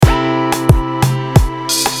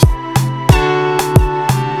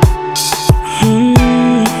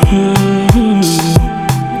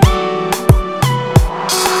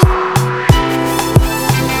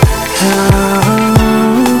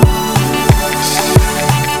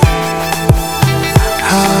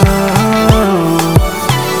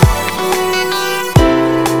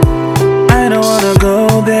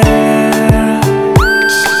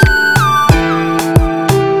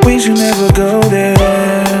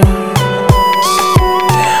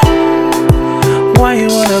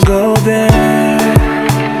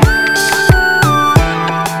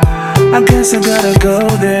guess I gotta go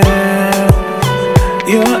there.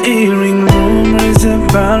 You're hearing rumors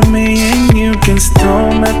about me, and you can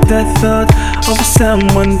storm at the thought of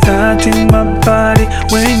someone touching my body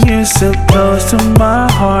when you're so close to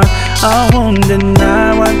my heart. I won't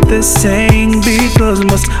deny what they're saying, because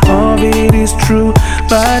most of it is true,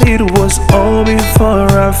 but it was all before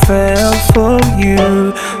I fell for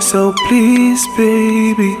you. So please,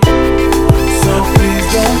 baby, so please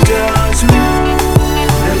don't judge me,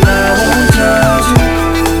 and I won't judge you,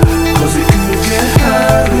 'cause it could get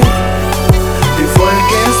hurry before it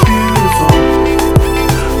gets beautiful.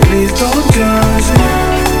 Please don't judge me,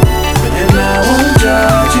 and I won't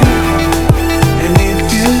judge you. And if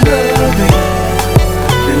you love me,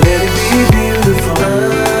 then let it be beautiful.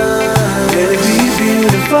 Let it be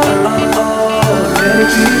beautiful. Let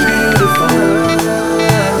it be beautiful.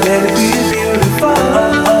 Let it be beautiful.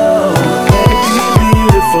 Let it be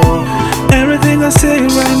beautiful. Everything I say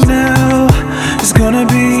right now is gonna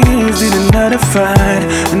be used in another fight,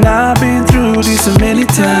 and I've been through this so many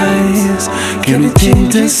times. Can you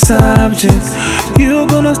change the subject? You're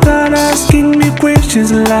gonna start asking me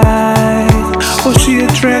questions like, was she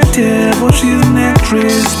attractive? Was she an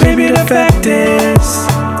actress? Baby, the fact is,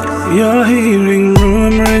 you're hearing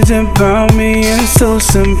rumors about me, and saw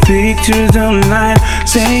some pictures online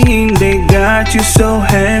saying they got you so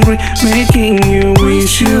angry, making you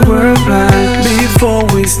wish you were blind. Before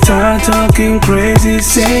we start talking crazy,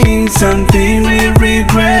 saying something we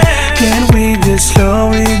regret, can we just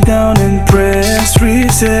slow it down and press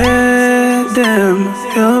reset? Damn,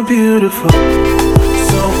 you're beautiful.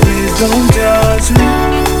 So please don't judge me,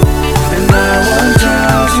 and I won't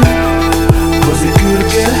judge you, 'cause it could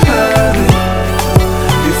get hurry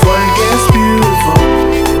before it gets beautiful.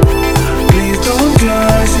 Please don't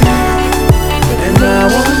judge me, and I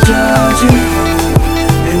won't judge you.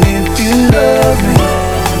 And if you love me,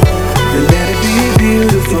 then let it be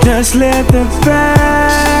beautiful. Just let the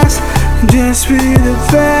past just be the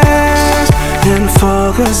past, and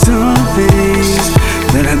focus on things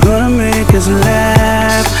that are gonna make us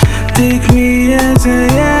laugh. Take me as I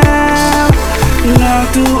am, not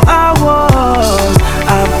who I was.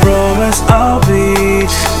 I promise I'll be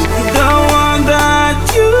the one that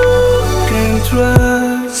you can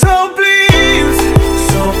trust. So please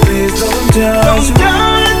don't judge me,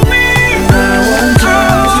 and I won't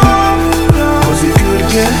judge you, 'cause it could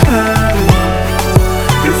get hurry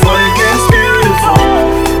before it gets beautiful.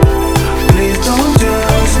 Please don't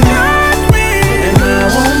judge me, and I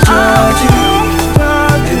won't judge you.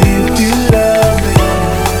 And if you love me,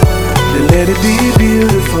 then let it be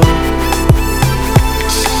beautiful.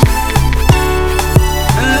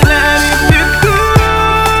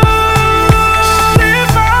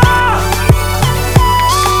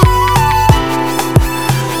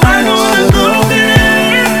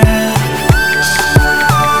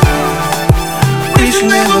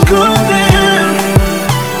 Never go there.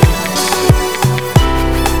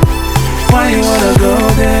 Why you wanna go